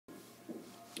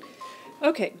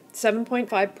Okay,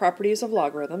 7.5 properties of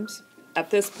logarithms.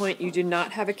 At this point, you do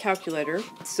not have a calculator,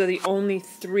 so the only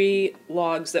three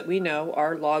logs that we know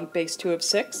are log base 2 of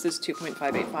 6 is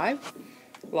 2.585,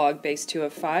 log base 2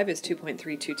 of 5 is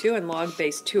 2.322, and log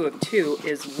base 2 of 2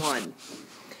 is 1.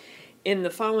 In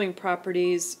the following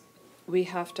properties, we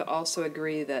have to also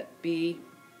agree that b,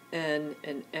 n,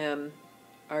 and m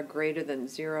are greater than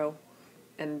 0,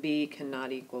 and b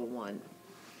cannot equal 1.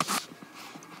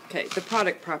 Okay, the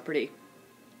product property.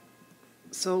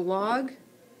 So log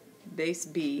base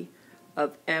b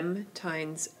of m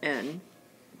times n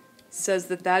says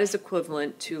that that is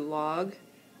equivalent to log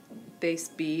base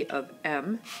b of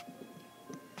m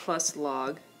plus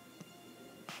log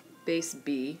base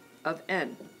b of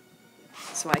n.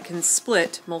 So I can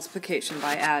split multiplication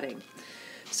by adding.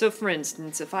 So for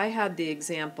instance, if I had the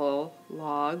example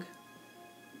log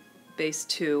base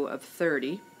 2 of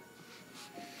 30,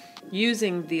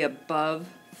 using the above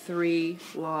three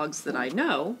logs that I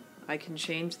know, I can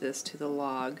change this to the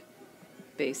log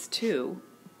base 2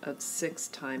 of 6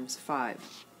 times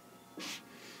 5,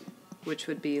 which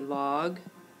would be log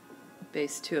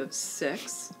base 2 of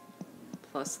 6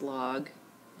 plus log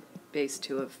base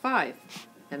 2 of 5.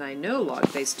 And I know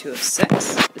log base 2 of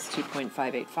 6 is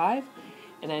 2.585,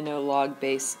 and I know log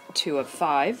base 2 of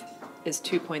 5 is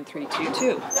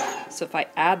 2.322. So if I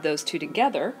add those two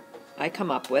together, I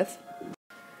come up with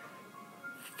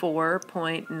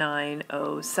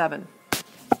 4.907.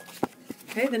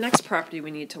 Okay, the next property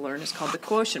we need to learn is called the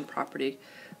quotient property,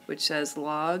 which says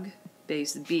log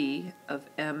base b of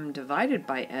m divided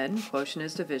by n, quotient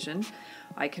is division,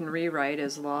 I can rewrite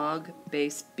as log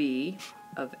base b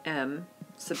of m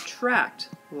subtract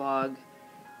log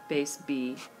base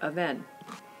b of n.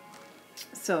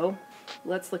 So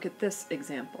let's look at this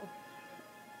example.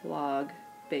 Log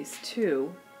base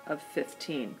 2 of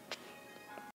 15.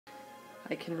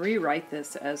 I can rewrite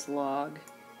this as log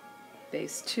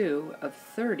base 2 of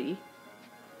 30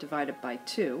 divided by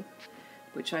 2,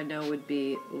 which I know would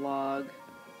be log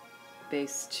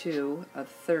base 2 of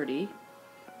 30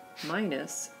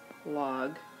 minus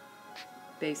log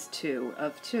base 2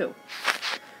 of 2.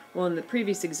 Well, in the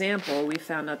previous example, we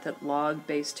found out that log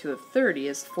base 2 of 30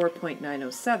 is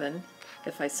 4.907.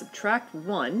 If I subtract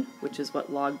 1, which is what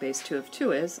log base 2 of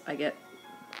 2 is, I get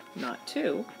not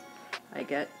 2, I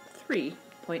get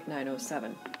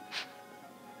 3.907.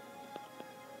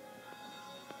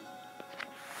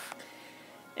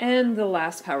 And the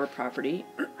last power property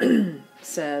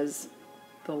says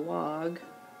the log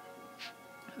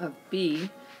of b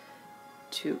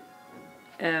to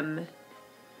m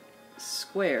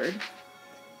squared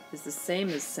is the same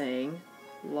as saying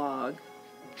log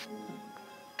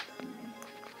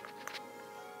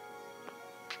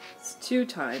it's 2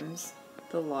 times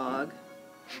the log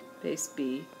base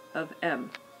b of m.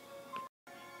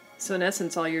 So in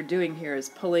essence, all you're doing here is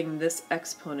pulling this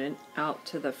exponent out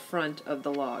to the front of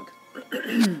the log.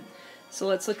 So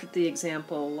let's look at the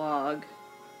example log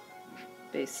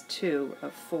base 2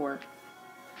 of 4.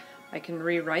 I can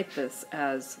rewrite this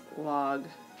as log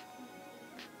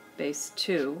base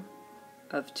 2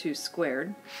 of 2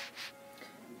 squared.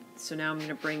 So now I'm going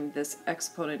to bring this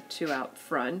exponent 2 out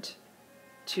front.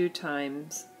 2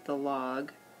 times the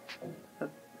log of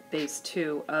base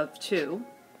 2 of 2.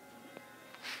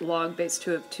 Log base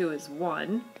 2 of 2 is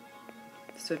 1,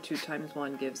 so 2 times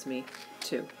 1 gives me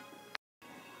 2.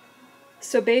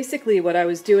 So basically what I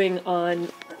was doing on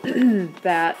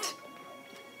that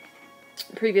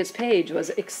previous page was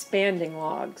expanding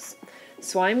logs.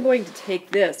 So I'm going to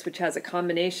take this, which has a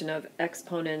combination of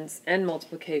exponents and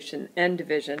multiplication and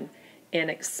division, and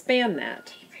expand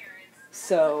that.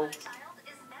 So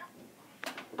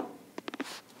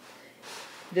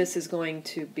this is going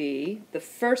to be, the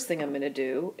first thing I'm going to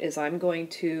do is I'm going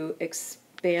to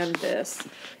expand this.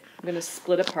 I'm going to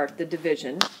split apart the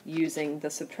division using the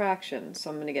subtraction. So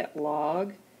I'm going to get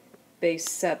log base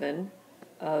 7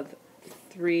 of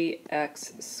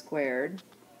 3x squared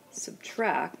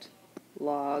subtract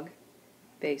log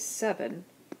base 7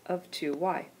 of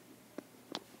 2y.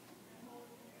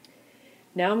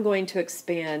 Now I'm going to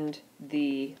expand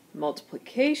the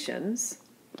multiplications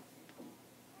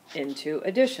into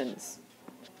additions.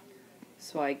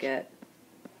 So I get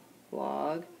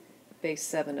log base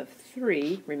 7 of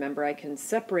 3. Remember, I can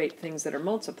separate things that are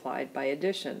multiplied by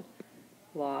addition.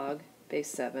 Log base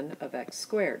 7 of x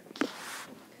squared.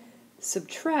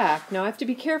 Subtract. Now I have to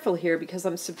be careful here because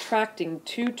I'm subtracting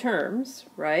two terms,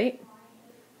 right?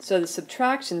 So the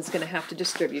subtraction is going to have to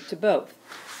distribute to both.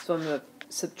 So I'm going to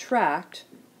subtract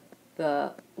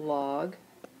the log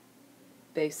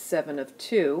base 7 of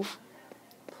 2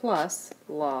 plus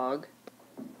log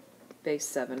base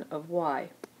 7 of y.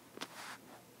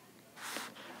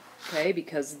 Okay,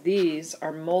 because these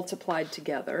are multiplied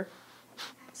together,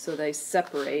 so they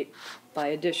separate by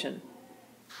addition.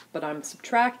 But I'm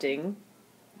subtracting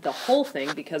the whole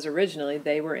thing because originally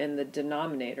they were in the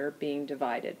denominator being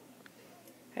divided.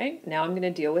 Okay, now I'm going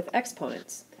to deal with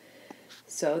exponents.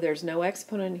 So there's no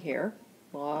exponent here,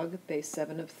 log base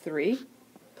 7 of 3,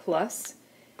 plus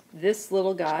this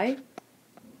little guy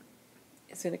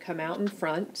is going to come out in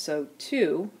front, so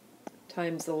 2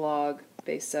 times the log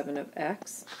base 7 of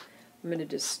x. I'm going to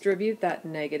distribute that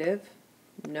negative,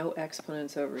 no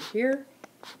exponents over here,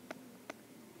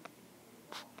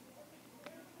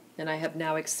 and I have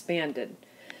now expanded.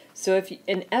 So if you,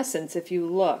 in essence, if you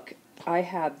look, I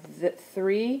have the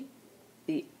 3,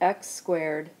 the x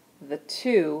squared, the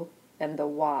 2, and the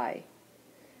y.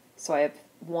 So I have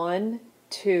 1,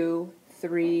 2,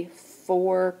 3,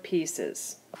 4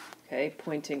 pieces, okay,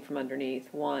 pointing from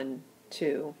underneath. 1,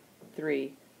 2,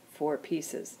 3, 4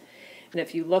 pieces. And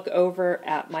if you look over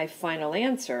at my final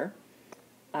answer,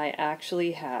 I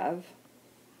actually have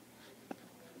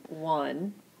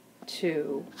 1,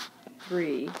 2,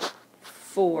 3,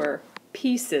 4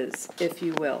 pieces, if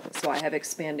you will. So I have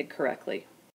expanded correctly.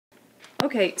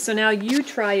 Okay, so now you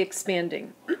try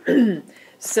expanding.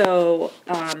 So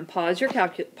pause your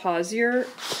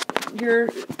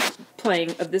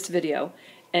playing of this video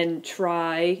and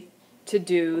try to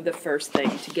do the first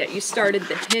thing to get you started.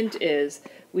 The hint is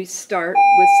we start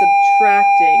with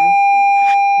subtracting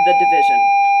the division.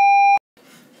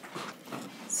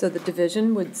 So the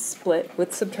division would split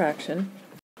with subtraction.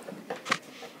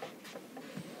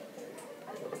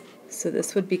 So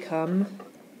this would become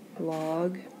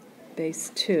log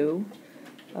base 2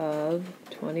 of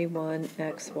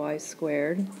 21xy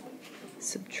squared,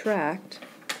 subtract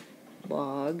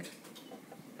log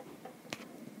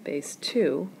base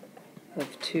 2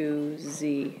 of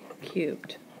 2z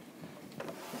cubed.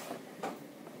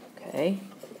 Okay,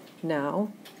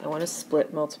 now I want to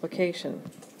split multiplication.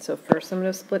 So first I'm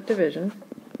going to split division,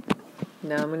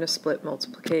 now I'm going to split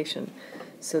multiplication.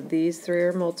 So these three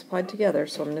are multiplied together,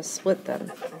 so I'm going to split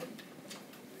them.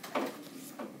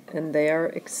 And they are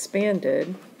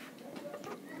expanded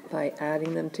by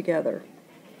adding them together.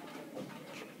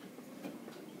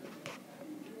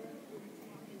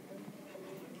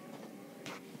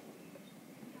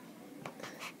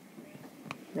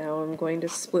 Now I'm going to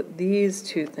split these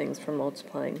two things from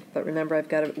multiplying, but remember I've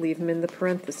got to leave them in the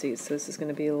parentheses, so this is going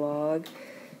to be log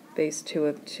base 2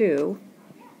 of 2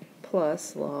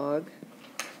 plus log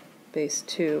base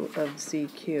 2 of z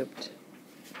cubed.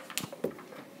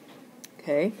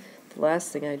 Okay, the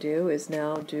last thing I do is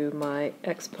now do my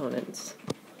exponents.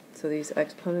 So these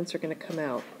exponents are going to come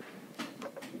out.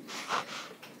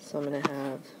 So I'm going to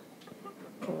have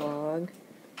log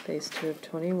base 2 of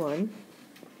 21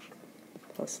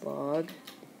 plus log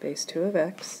base 2 of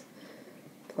x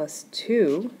plus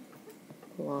 2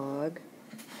 log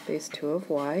base 2 of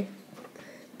y.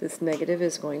 This negative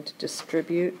is going to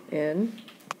distribute in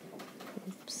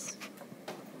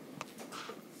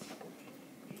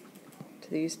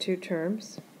these two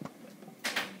terms.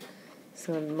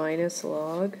 So minus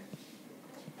log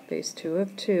base 2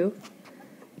 of 2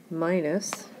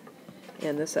 minus,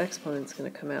 and this exponent is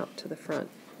going to come out to the front.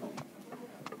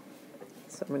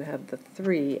 So I'm going to have the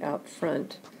 3 out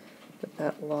front with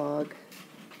that log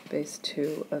base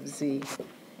 2 of z.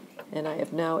 And I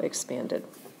have now expanded.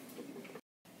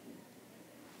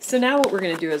 So now what we're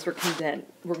going to do is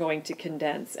we're going to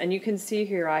condense. And you can see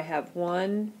here I have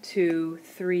 1, 2,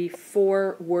 3,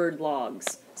 4 word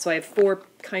logs. So I have 4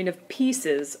 kind of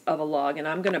pieces of a log, and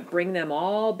I'm going to bring them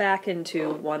all back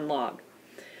into one log.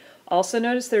 Also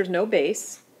notice there's no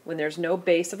base. When there's no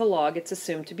base of a log, it's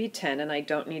assumed to be 10, and I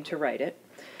don't need to write it.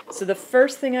 So the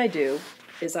first thing I do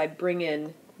is I bring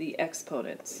in the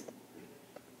exponents.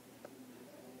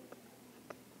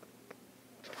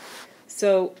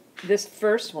 So this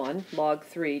first one, log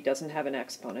 3, doesn't have an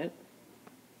exponent.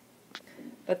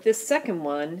 But this second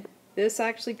one, this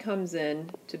actually comes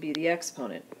in to be the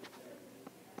exponent.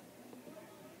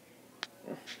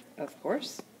 Of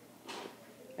course,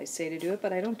 I say to do it,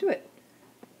 but I don't do it.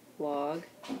 Log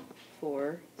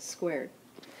 4 squared.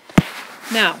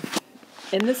 Now,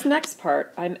 in this next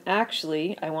part, I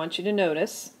want you to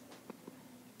notice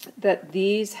that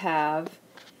these have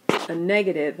a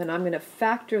negative, and I'm going to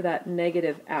factor that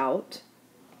negative out,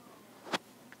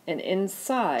 and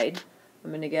inside I'm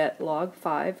going to get log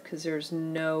 5 because there's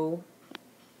no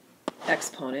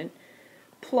exponent,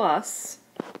 plus,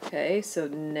 okay, so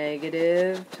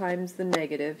negative times the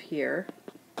negative here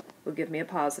will give me a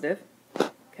positive,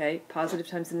 Okay, positive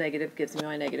times the negative gives me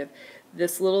my negative.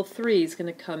 This little 3 is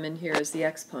going to come in here as the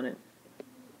exponent.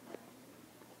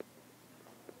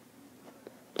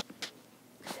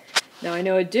 Now I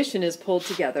know addition is pulled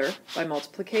together by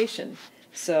multiplication.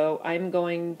 So I'm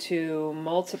going to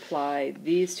multiply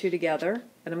these two together,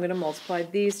 and I'm going to multiply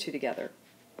these two together.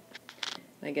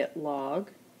 I get log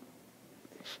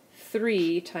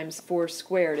 3 times 4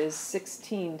 squared is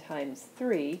 16 times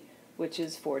 3, which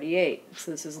is 48.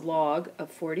 So this is log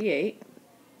of 48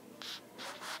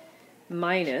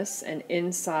 minus, and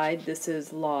inside this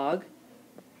is log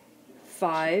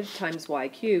 5 times y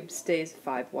cubed stays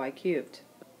 5y cubed.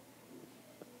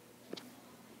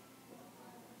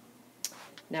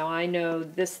 Now I know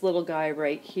this little guy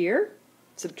right here,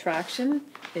 subtraction,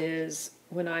 is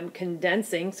when I'm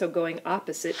condensing, so going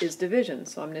opposite is division.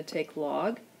 So I'm going to take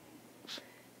log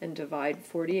and divide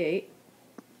 48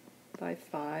 by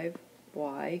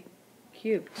 5y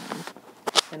cubed.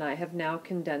 And I have now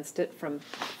condensed it from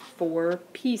 4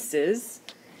 pieces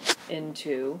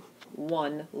into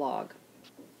 1 log.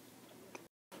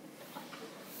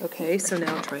 Okay, so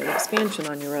now try an expansion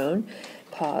on your own.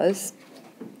 Pause.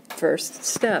 First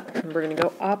step, and we're going to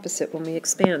go opposite when we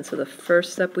expand. So the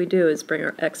first step we do is bring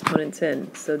our exponents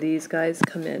in. So these guys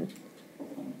come in.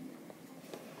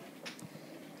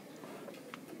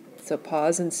 So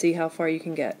pause and see how far you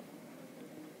can get.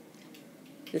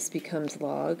 This becomes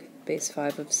log base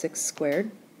 5 of 6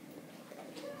 squared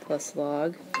plus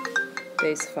log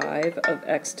base 5 of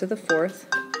x to the 4th.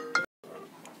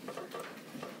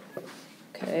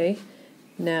 Okay,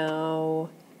 now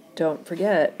don't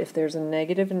forget, if there's a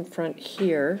negative in front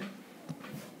here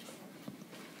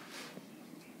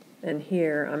and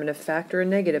here, I'm going to factor a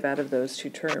negative out of those two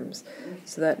terms.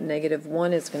 So that negative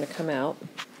 1 is going to come out,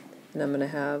 and I'm going to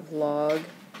have log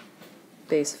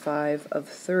base 5 of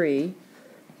 3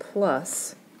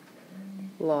 plus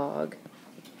log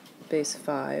base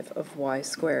 5 of y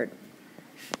squared.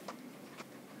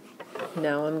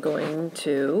 Now I'm going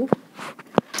to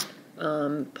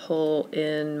pull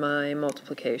in my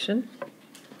multiplication.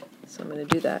 So I'm going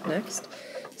to do that next.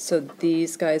 So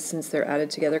these guys, since they're added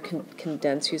together, can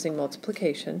condense using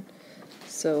multiplication.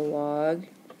 So log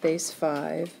base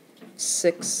 5,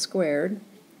 6 squared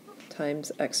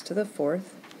times x to the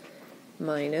 4th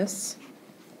minus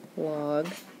log,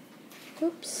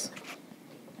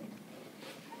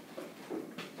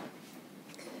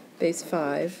 base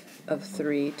 5 of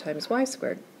 3 times y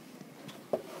squared.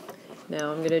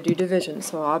 Now I'm going to do division,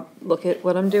 so I'll look at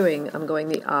what I'm doing. I'm going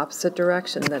the opposite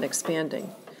direction than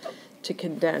expanding. To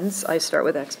condense, I start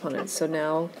with exponents. So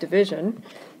now division,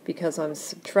 because I'm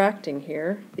subtracting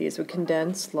here, these would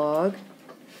condense log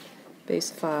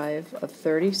base 5 of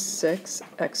 36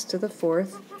 x to the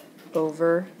 4th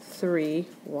over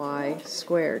 3y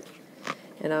squared.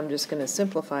 And I'm just going to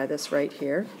simplify this right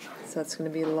here. So that's going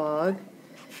to be log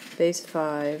base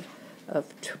 5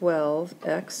 of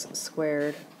 12x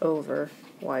squared over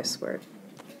y squared.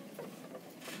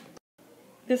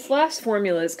 This last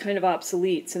formula is kind of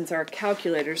obsolete since our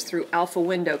calculators through alpha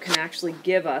window can actually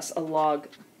give us a log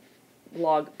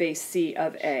base c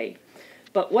of a.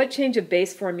 But what change of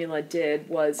base formula did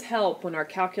was help when our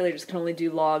calculators can only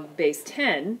do log base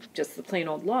 10, just the plain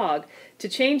old log, to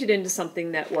change it into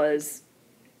something that was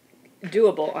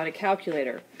doable on a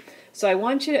calculator. So I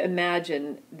want you to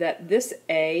imagine that this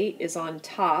a is on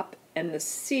top and the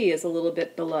c is a little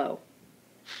bit below.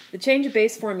 The change of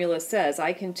base formula says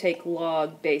I can take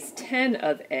log base 10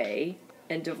 of a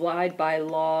and divide by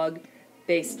log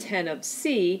base 10 of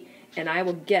c, and I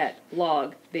will get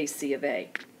log base c of a.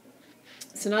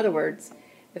 So in other words,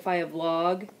 if I have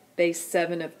log base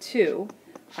 7 of 2,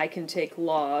 I can take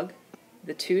log,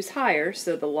 the 2 is higher,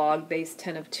 so the log base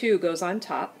 10 of 2 goes on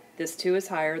top. This 2 is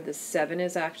higher, this 7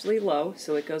 is actually low,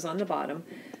 so it goes on the bottom,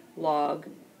 log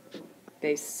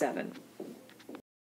base 7.